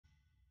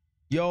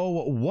Yo,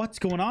 what's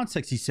going on,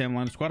 sexy Sam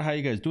Line Squad? How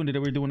you guys doing today?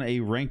 We're doing a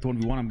ranked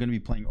 1v1. I'm going to be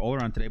playing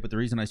Aubron today, but the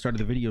reason I started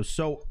the video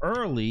so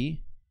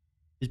early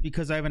is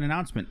because I have an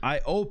announcement.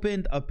 I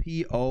opened a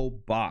PO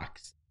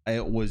box.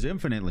 It was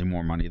infinitely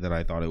more money than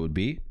I thought it would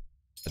be.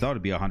 I thought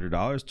it'd be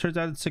 $100. Turns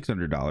out it's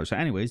 $600. So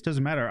anyways,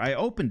 doesn't matter. I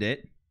opened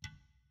it.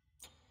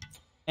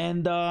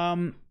 And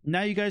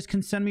now you guys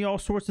can send me all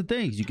sorts of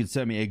things. You can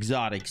send me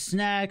exotic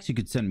snacks. You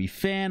could send me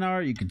fan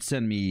art. You could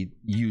send me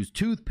used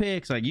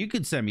toothpicks. Like, you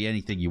could send me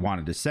anything you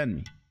wanted to send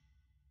me.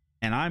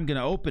 And I'm going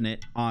to open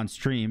it on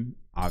stream,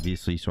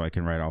 obviously, so I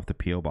can write off the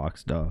P.O.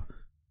 box. Duh.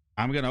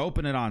 I'm going to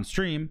open it on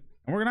stream,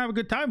 and we're going to have a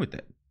good time with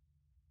it.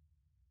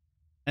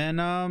 And,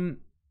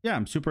 yeah,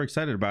 I'm super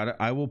excited about it.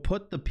 I will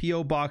put the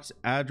P.O. box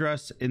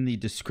address in the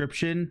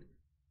description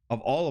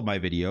of all of my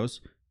videos.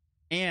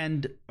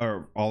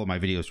 Or all of my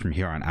videos from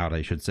here on out,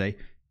 I should say,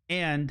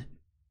 and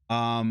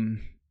a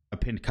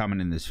pinned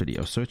comment in this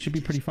video, so it should be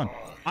pretty fun.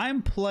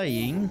 I'm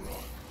playing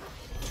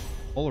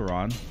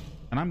Aubron,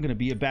 and I'm gonna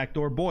be a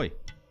backdoor boy.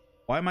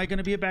 Why am I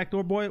gonna be a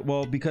backdoor boy?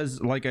 Well, because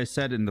like I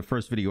said in the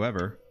first video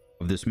ever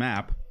of this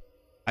map,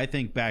 I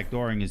think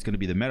backdooring is gonna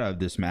be the meta of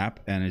this map,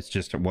 and it's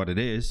just what it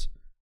is.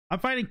 I'm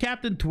fighting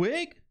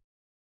Captaintwig.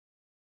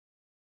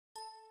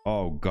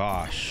 Oh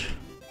gosh.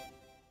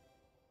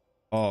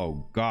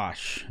 Oh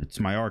gosh, it's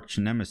my arch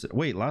nemesis.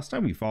 Wait, last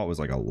time we fought was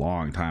like a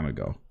long time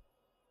ago.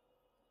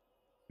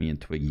 Me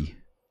and Twiggy.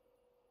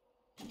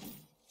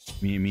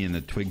 Me and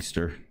the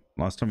Twigster.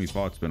 Last time we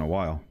fought, it's been a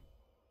while.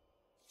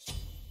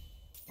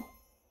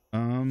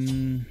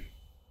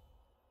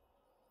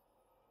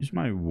 Use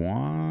my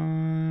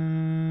one.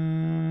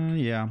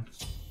 Yeah,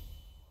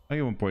 I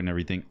get 1 point and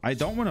everything. I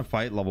don't want to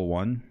fight level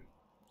 1.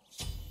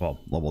 Well,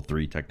 level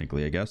 3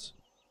 technically, I guess.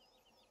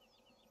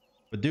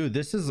 But dude,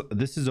 this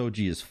is OG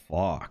as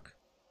fuck.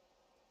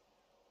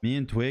 Me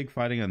and Twig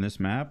fighting on this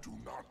map. Do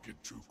not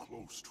get too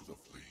close to the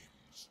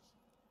flames.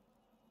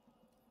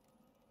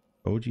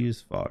 OG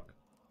as fuck.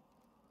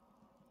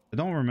 I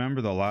don't remember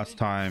the last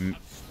time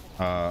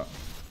I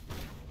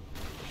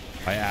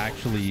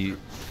actually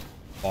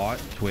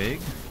fought Twig.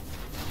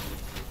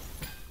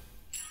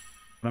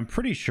 But I'm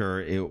pretty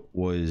sure it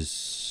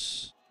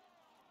was,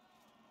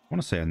 I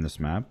want to say on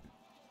this map.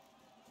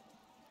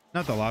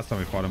 Not the last time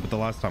I fought him, but the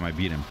last time I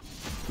beat him.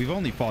 We've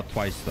only fought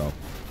twice, though.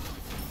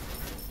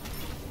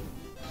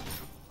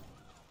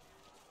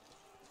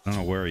 I don't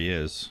know where he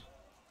is.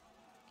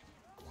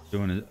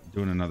 Doing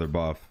another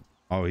buff.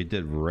 Oh, he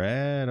did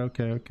red.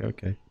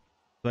 Okay.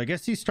 So I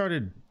guess he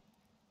started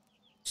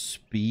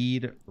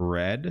speed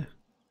red.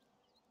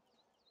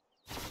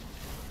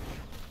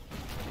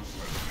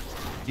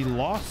 He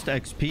lost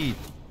XP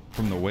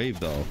from the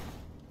wave, though.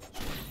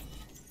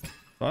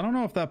 So I don't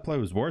know if that play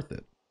was worth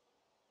it.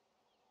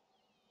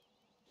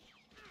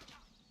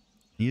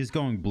 He is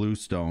going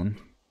bluestone,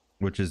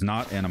 which is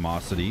not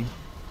animosity,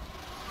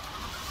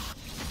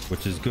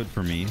 which is good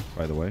for me,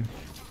 by the way.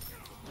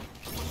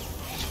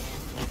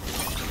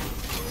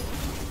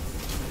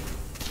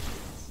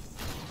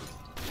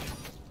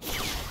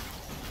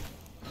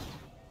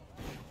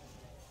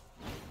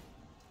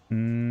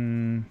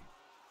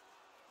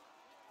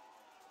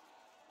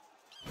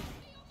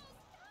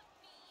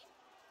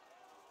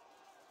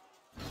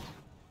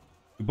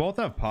 We both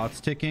have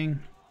pots ticking.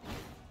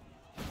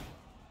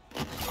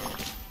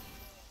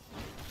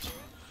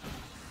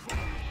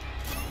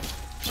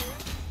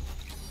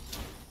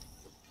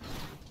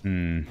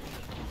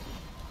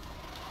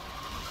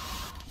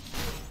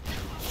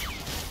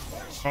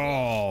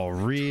 Oh,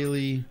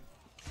 really?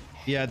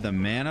 He had the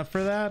mana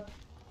for that?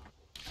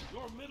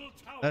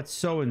 That's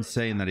so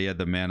insane that he had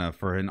the mana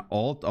for an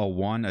ult, a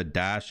 1, a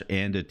dash,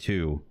 and a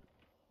 2.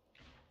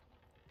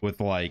 With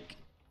like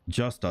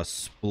just a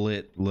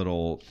split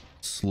little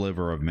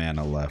sliver of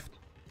mana left.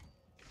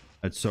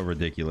 That's so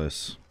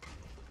ridiculous.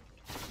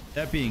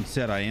 That being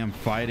said, I am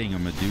fighting a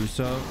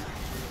Medusa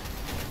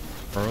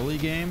early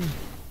game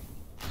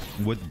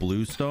with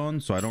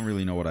bluestone, so I don't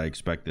really know what I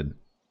expected.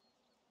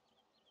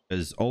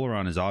 Because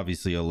Aubron is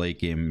obviously a late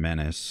game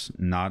menace,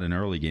 not an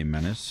early game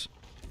menace.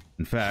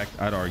 In fact,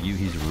 I'd argue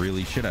he's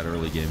really shit at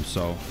early game.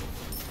 So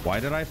why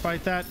did I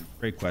fight that?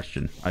 Great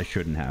question. I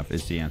shouldn't have,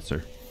 is the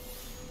answer.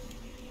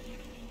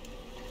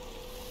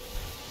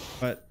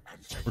 But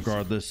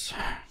regardless,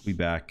 we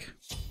back.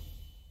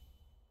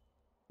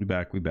 We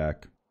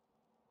back.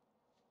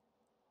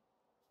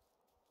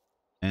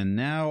 And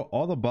now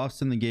all the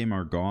buffs in the game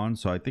are gone,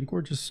 so I think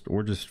we're just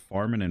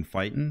farming and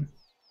fighting.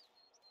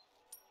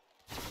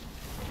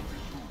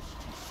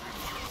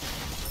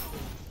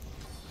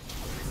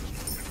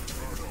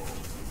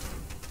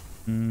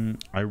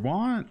 I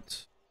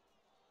want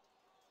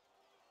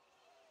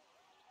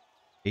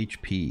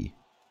HP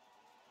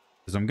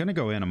because I'm gonna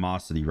go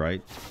animosity,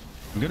 right?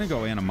 I'm gonna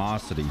go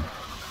animosity.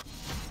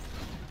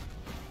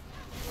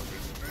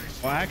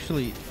 Well,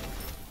 actually,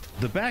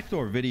 the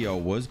backdoor video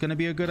was gonna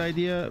be a good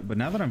idea, but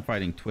now that I'm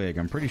fighting Twig,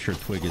 I'm pretty sure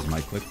Twig is my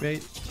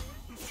clickbait.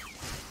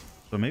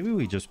 So maybe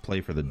we just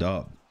play for the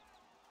dub,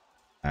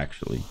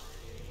 actually,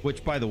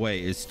 which, by the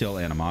way, is still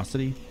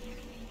animosity.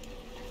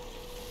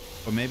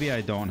 But maybe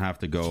I don't have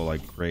to go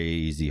like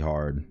crazy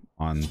hard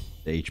on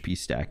the HP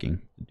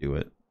stacking to do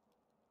it,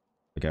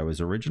 like I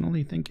was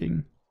originally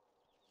thinking.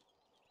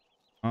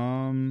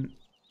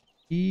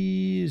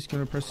 He's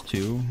gonna press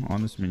 2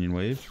 on this minion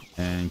wave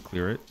and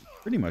clear it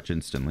pretty much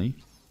instantly.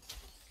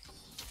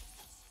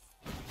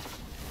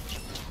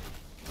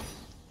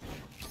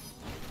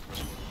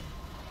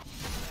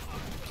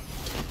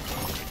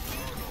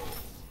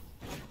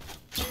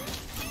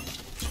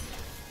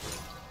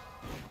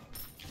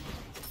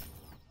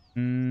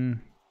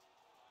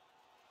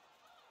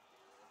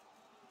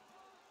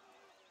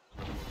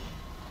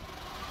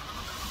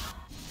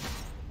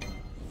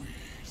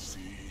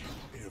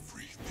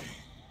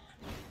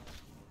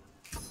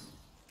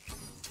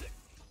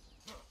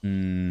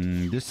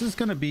 This is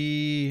gonna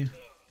be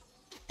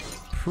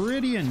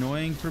pretty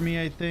annoying for me,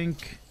 I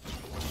think.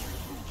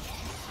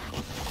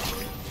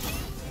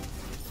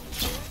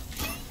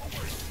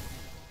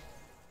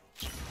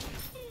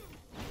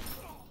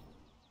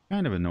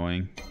 Kind of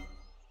annoying.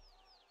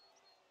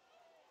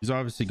 He's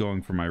obviously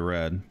going for my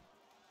red.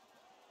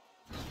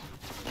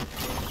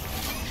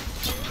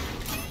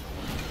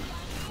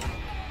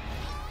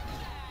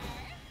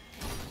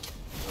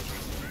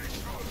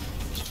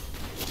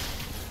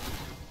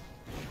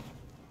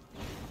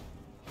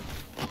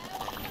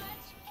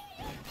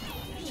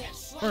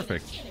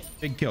 Perfect.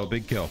 Big kill,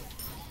 big kill.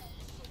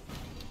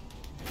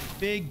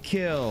 Big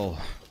kill.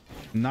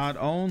 Not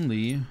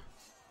only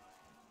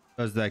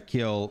does that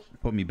kill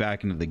put me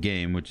back into the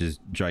game, which is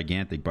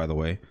gigantic, by the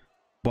way,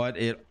 but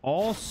it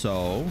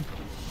also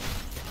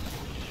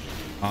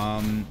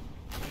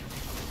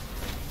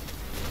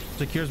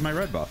secures my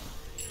red buff.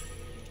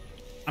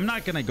 I'm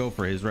not gonna go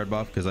for his red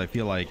buff because I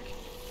feel like,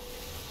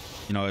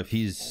 you know, if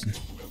he's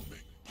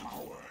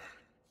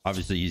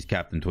obviously he's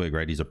Captaintwig,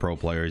 right? He's a pro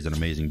player, he's an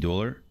amazing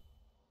dueler.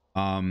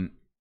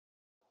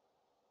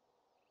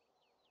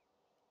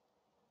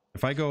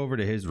 If I go over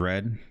to his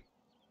red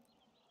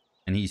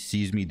and he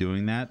sees me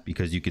doing that,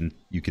 because you can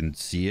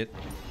see it,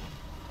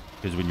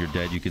 because when you're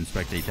dead you can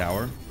spectate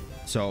tower,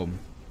 so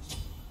if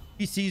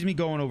he sees me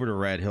going over to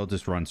red, he'll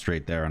just run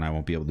straight there and I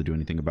won't be able to do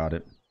anything about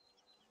it.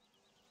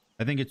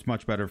 I think it's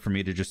much better for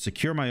me to just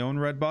secure my own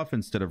red buff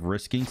instead of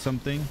risking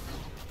something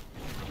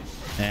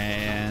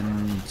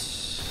and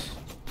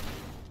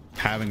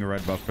having a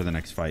red buff for the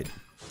next fight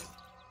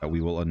that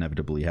we will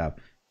inevitably have.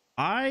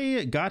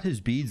 I got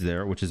his beads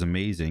there, which is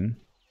amazing.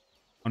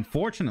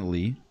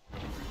 Unfortunately,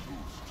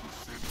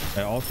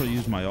 I also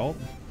used my ult.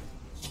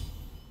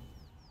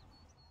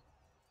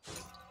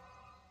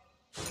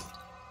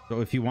 So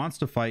if he wants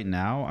to fight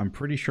now, I'm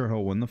pretty sure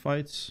he'll win the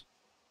fights.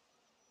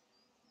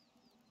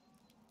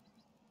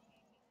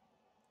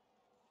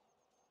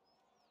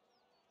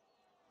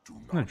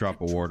 I'm gonna drop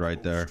a ward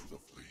right there.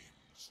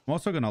 I'm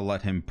also gonna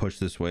let him push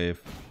this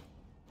wave,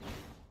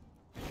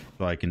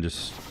 so I can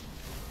just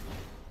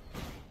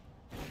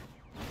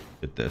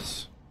get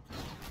this.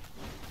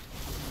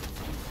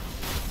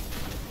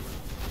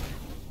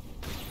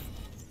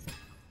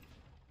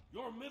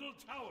 Your middle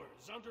tower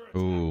is under attack.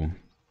 Ooh,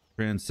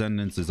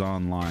 Transcendence is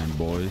online,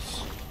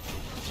 boys.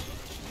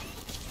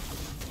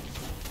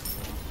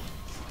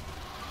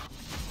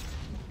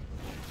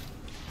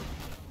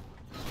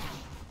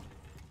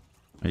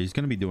 He's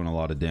gonna be doing a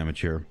lot of damage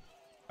here.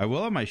 I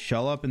will have my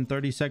shell up in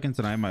 30 seconds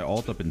and I have my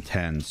ult up in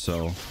 10,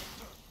 so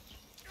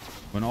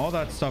when all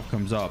that stuff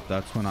comes up,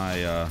 that's when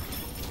I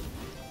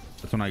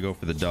go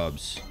for the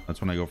dubs. That's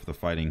when I go for the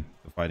fighting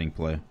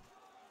play.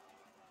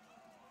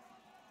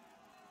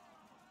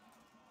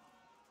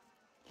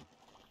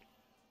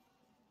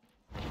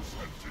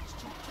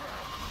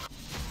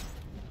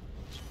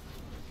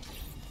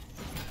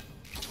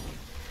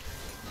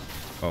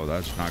 Oh,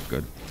 that's not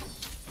good.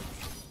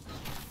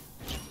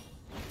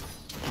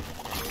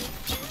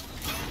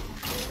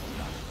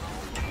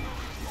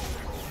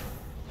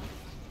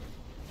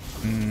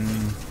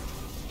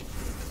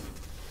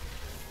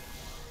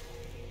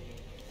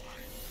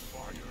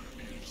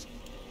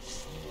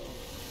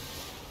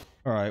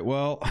 All right,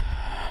 well,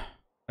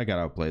 I got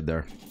outplayed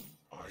there.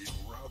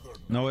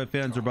 No ifs,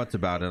 ands, or buts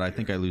about it. I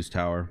think I lose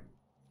tower.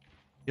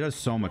 He does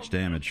so much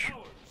damage.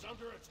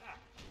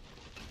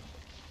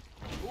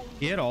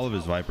 He had all of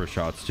his Viper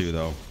shots too,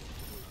 though.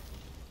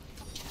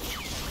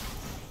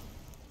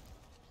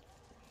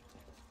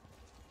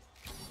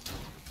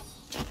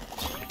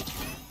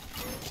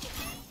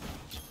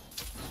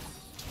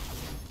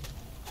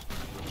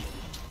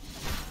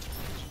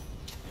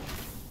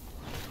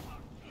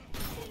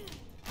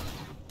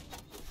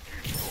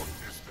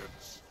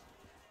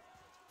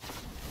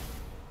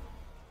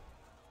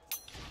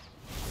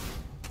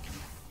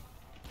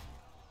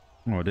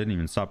 Oh, it didn't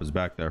even stop his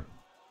back there.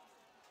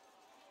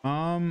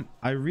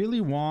 I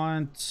really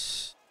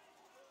want...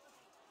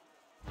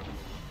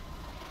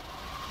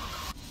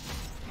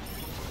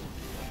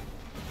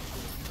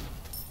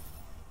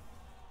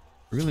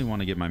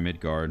 to get my mid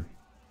guard.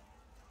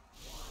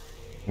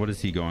 What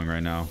is he going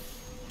right now?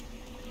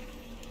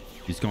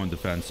 He's going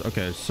defense.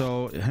 Okay,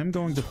 so him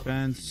going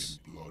defense,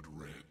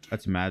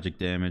 that's magic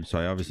damage, so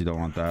I obviously don't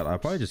want that. I'll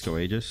probably just go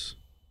Aegis.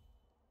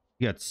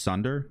 You got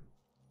Sunder.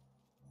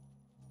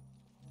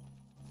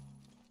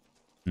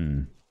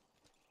 So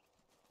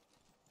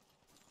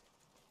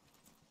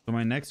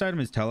my next item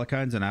is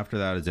Telekines, and after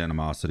that is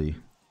Animosity.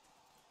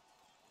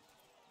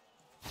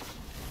 If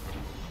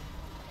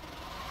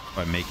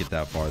I make it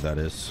that far, that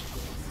is.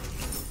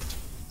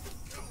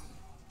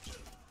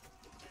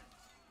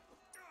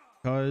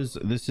 Because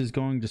this is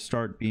going to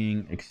start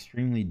being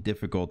extremely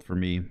difficult for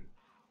me to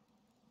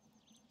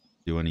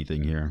do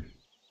anything here.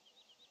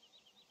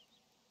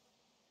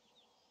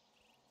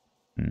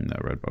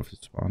 That red buff is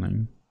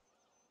spawning.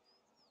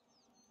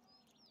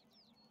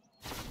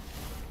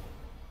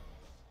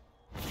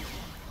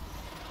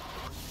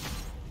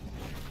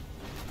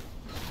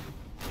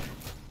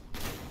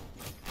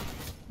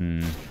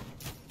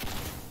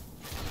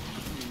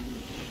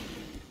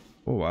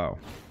 Oh wow,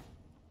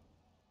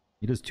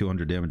 he does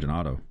 200 damage in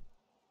auto.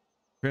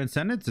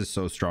 Transcendence is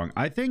so strong.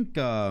 I think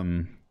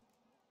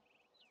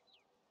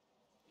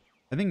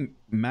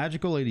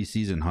magical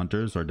ADCs and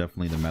hunters are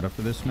definitely the meta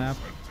for this map.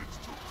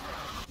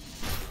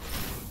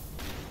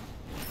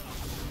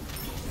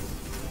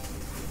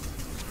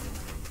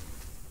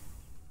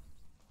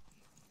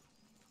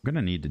 I'm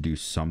gonna need to do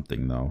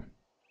something though.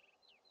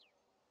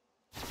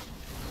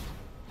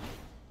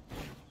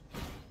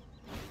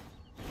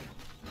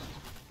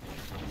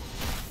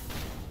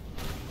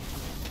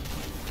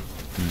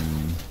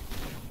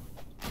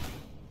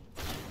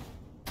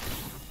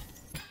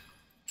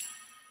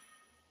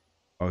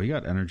 Oh, he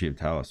got energy of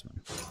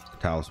talisman.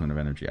 Talisman of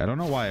energy. I don't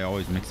know why I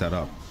always mix that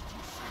up.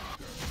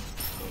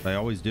 I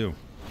always do.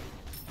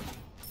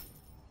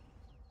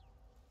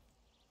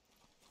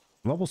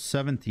 Level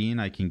 17,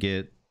 I can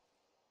get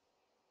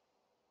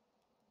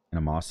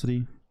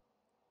Animosity.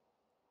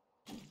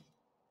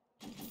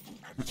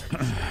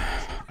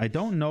 I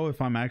don't know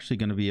if I'm actually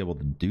going to be able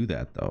to do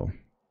that though.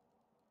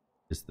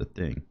 Is the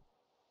thing.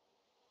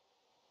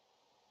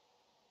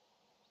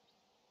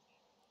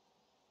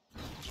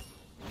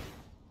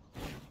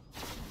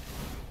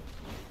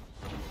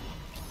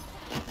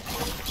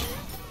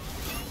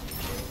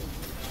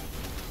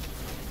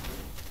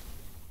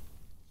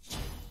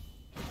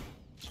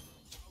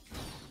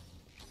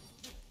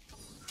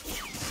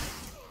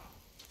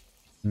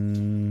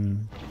 No,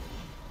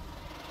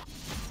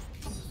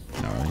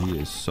 he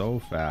is so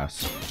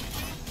fast.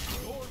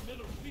 Your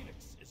middle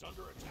Phoenix is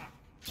under attack.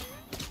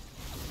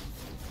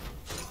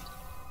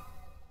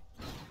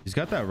 He's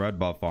got that red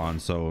buff on,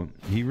 so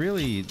he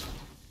really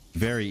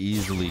very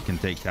easily can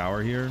take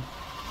tower here.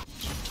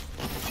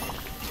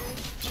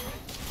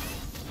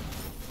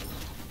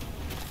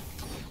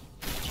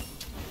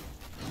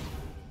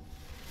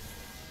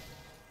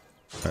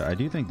 I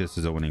do think this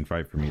is a winning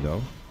fight for me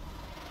though.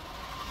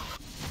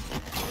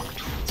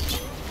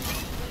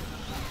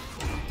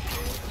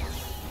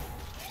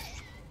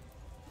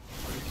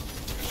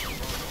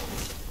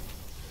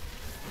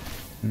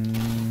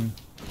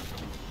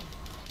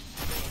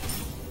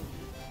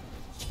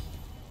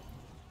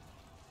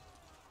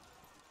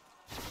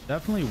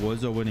 Definitely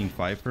was a winning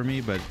fight for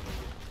me, but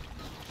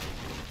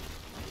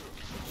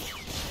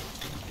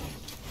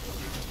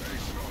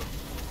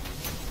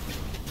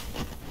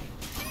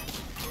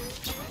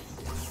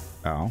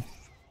ow. All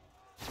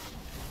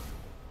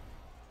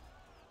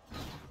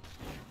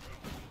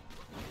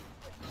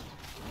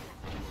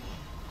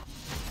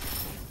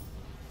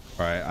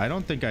right, I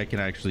don't think I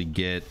can actually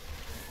get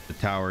the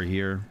tower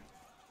here.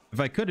 If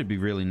I could, it'd be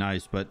really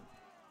nice, but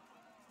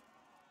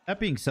that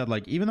being said,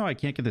 like, even though I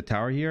can't get the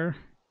tower here,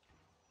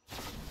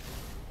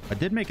 I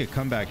did make a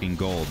comeback in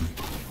gold.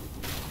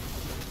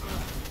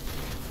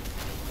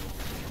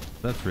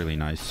 That's really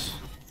nice.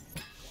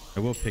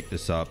 I will pick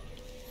this up.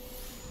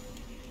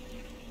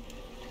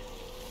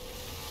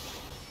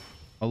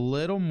 A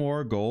little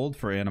more gold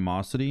for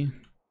Animosity.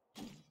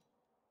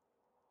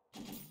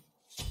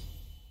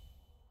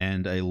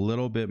 And a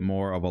little bit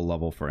more of a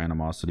level for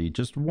Animosity.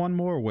 Just one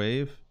more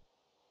wave.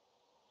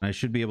 And I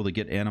should be able to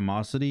get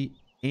Animosity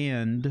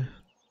and...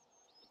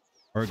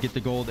 or get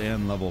the gold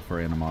and level for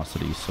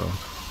Animosity, so...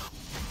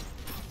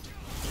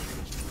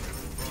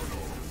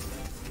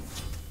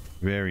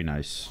 very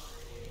nice.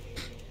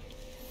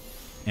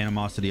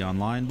 Animosity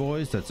online,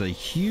 boys. That's a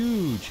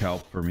huge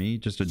help for me.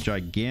 Just a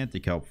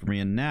gigantic help for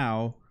me. And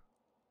now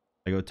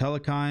I go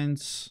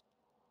Telekines.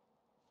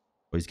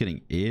 Oh, he's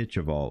getting Itch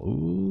of all.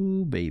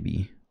 Ooh,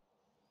 baby.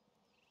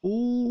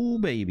 Ooh,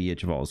 baby.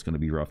 Itch of all is going to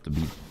be rough to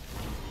beat.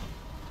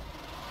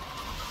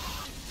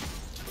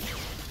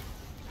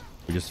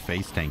 We just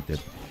face tanked it.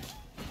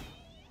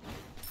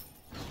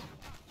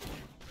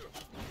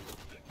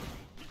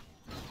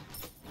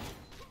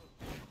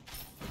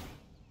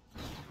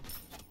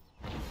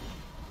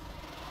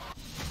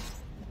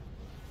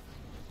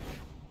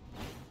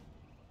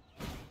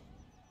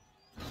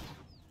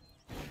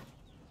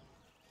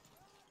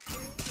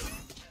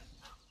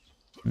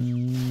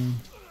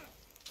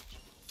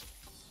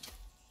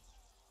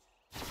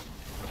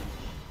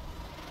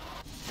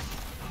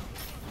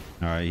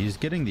 All right, he's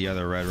getting the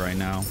other red right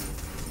now.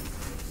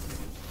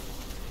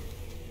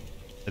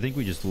 I think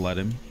we just let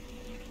him.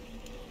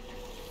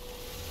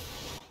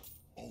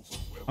 Overlord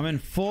I'm in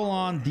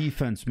full-on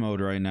defense mode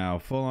right now.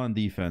 Full-on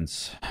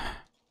defense.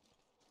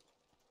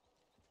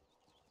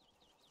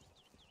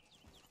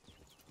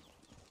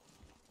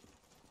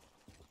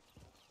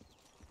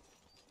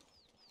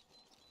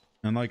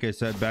 And like I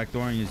said,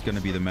 backdooring is going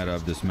to be the meta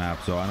of this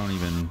map, so I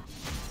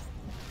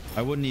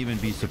wouldn't even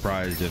be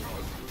surprised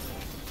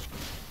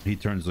if he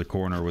turns the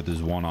corner with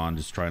his one on,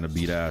 just trying to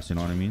beat ass, you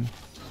know what I mean?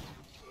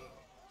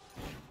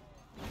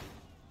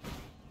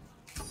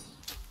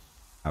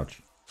 Ouch.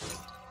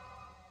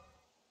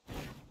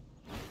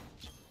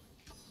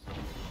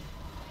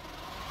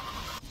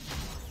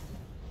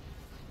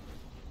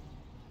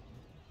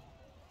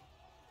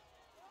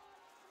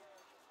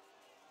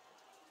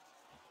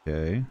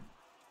 Okay.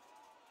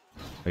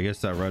 I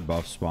guess that red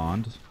buff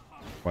spawned.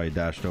 Why he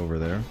dashed over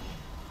there.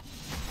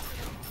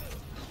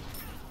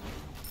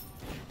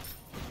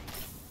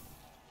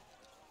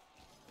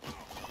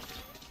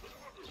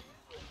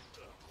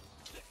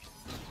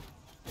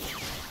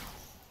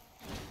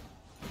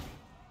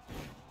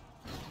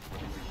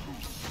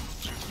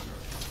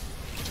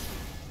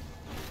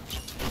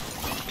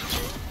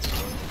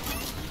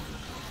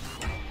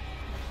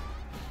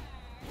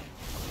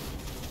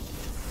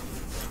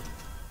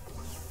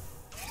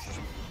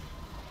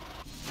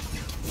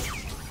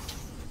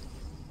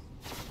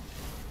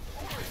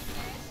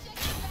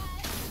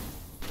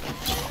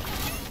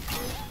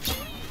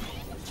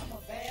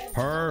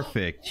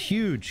 Perfect.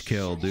 Huge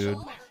kill, dude.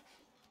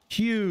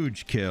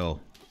 Huge kill.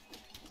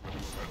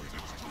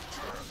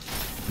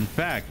 In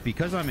fact,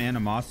 because I'm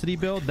animosity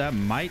build, that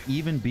might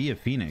even be a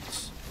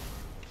Phoenix.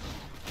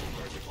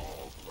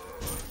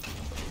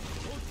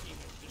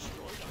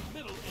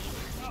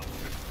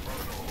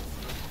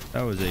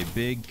 That was a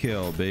big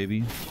kill,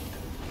 baby.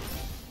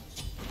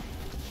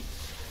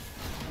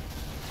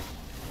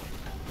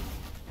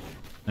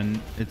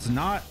 And it's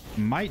not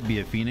might be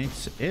a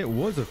Phoenix. It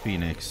was a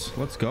Phoenix.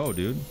 Let's go,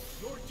 dude.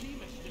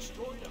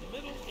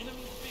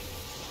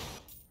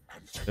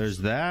 There's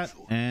that.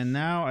 And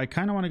now I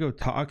kind of want to go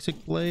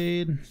Toxic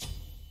Blade,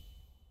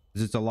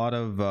 because it's a lot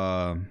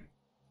of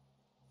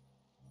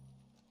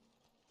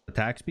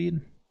attack speed.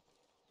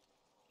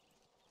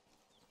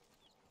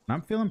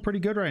 I'm feeling pretty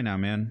good right now,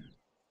 man.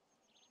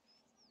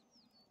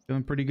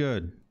 Feeling pretty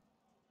good.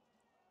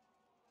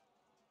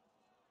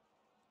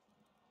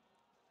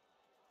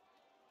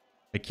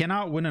 I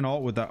cannot win an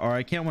ult without, or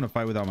I can't win a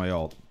fight without my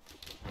ult.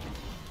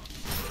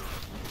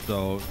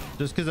 So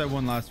just because I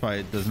won last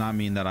fight does not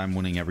mean that I'm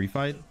winning every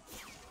fight.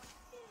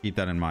 Keep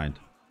that in mind.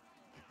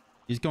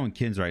 He's going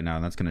Kins right now,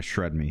 and that's going to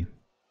shred me.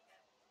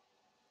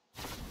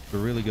 It's a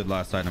really good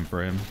last item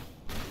for him.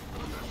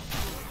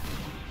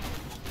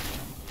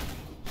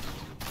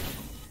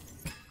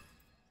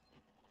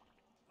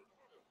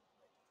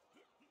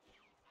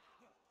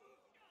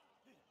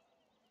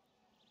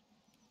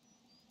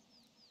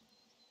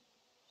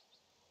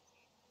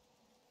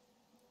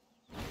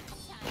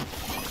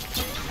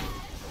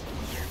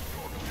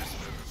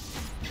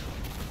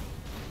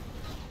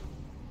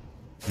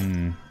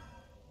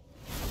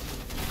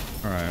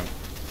 Alright.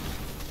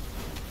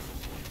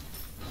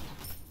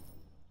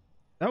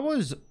 That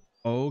was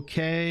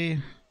okay.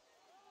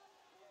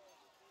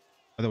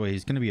 By the way,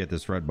 he's going to be at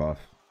this red buff.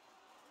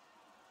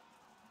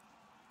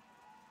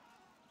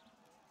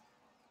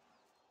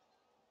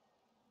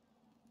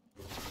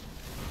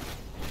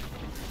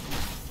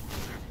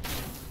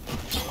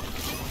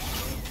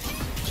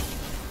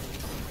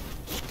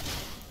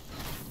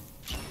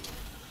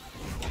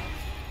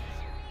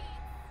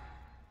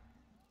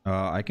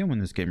 I can win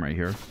this game right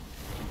here.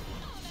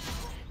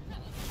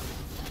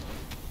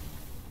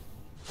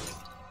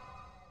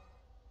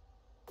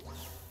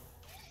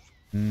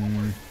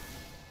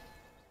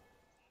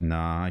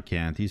 Nah, I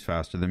can't. He's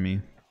faster than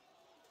me.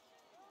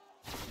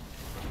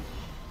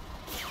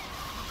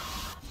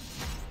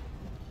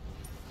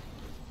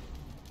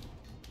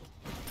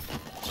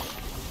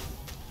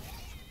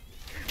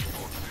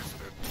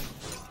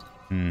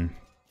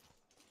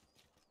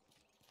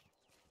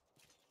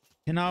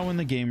 Cannot win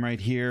the game right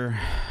here,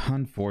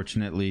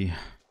 unfortunately.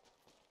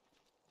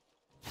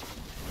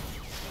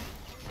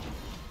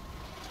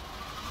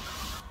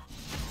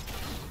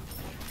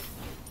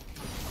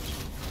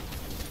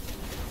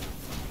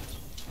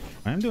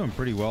 I am doing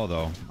pretty well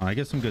though. I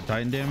get some good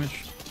Titan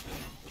damage.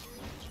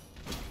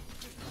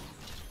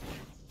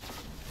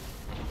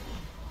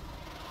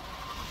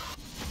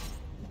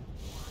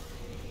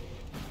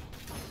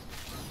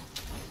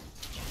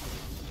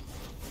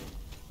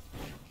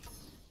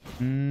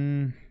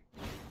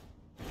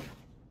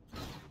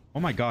 Oh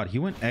my god, he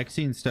went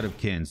Xe instead of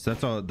Kins.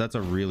 That's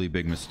a really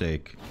big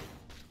mistake.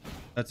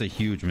 That's a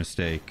huge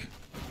mistake.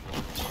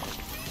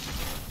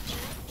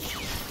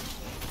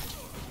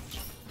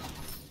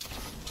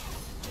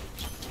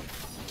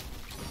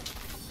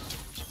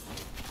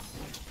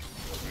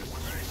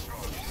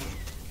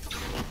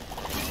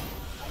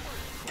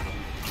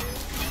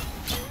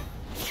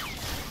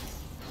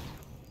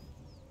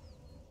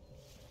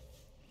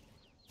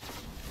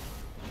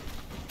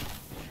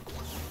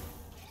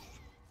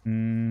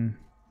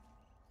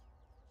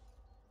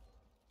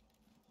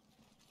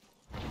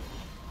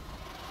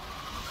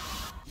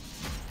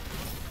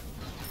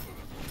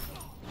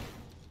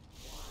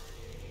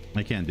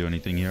 I can't do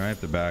anything here. I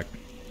have to back.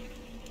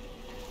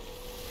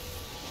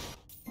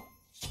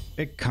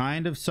 It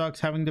kind of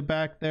sucks having to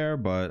back there,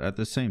 but at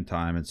the same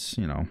time, it's,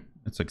 you know,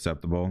 it's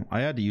acceptable.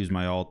 I had to use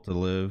my ult to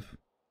live.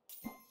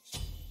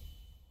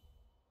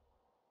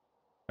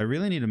 I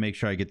really need to make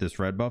sure I get this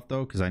red buff,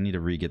 though, because I need to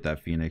re-get that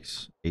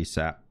Phoenix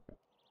ASAP.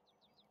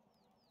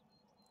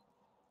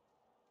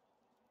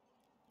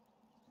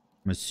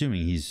 I'm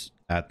assuming he's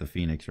at the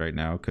Phoenix right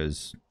now,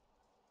 because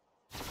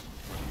it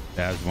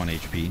has 1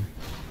 HP.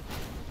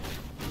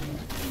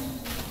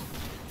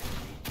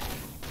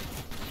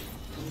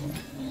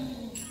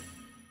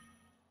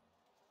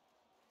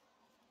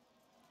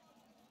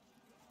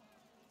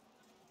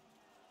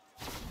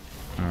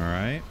 All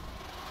right.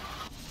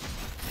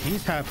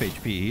 He's half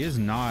HP. He is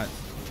not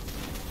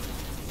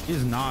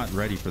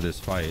ready for this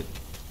fight.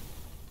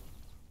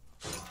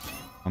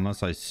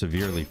 Unless I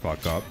severely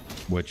fuck up,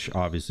 which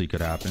obviously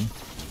could happen.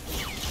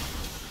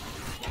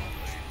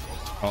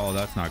 Oh,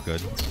 that's not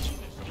good.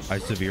 I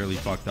severely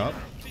fucked up.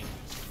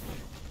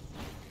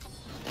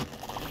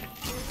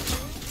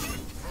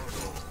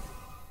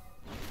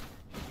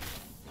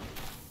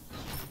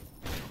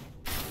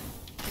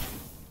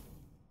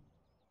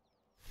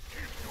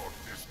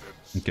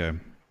 Okay.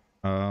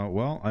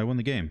 Well, I won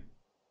the game.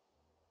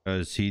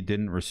 Because he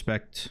didn't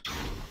respect,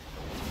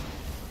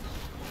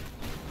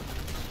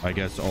 I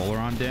guess,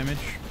 Aubron damage.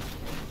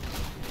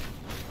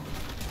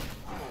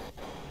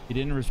 He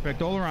didn't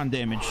respect Aubron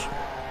damage.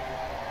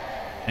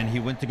 And he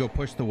went to go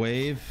push the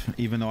wave,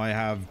 even though I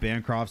have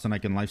Bancrofts and I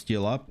can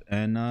lifesteal up.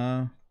 And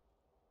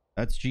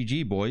that's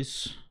GG,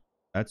 boys.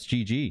 That's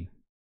GG.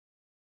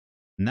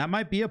 And that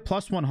might be a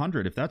plus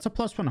 100. If that's a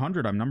plus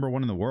 100, I'm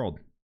 #1 in the world.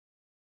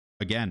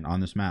 Again, on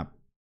this map.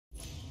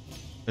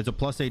 It's a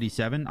plus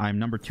 87. I'm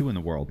 #2 in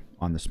the world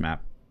on this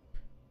map.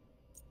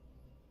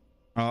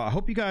 I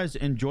hope you guys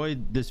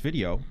enjoyed this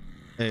video.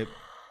 It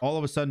all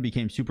of a sudden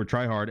became super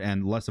tryhard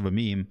and less of a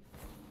meme,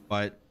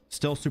 but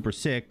still super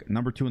sick.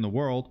 #2 in the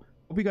world.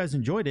 Hope you guys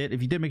enjoyed it.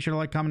 If you did, make sure to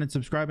like, comment, and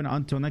subscribe. And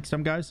until next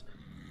time, guys,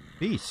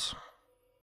 peace.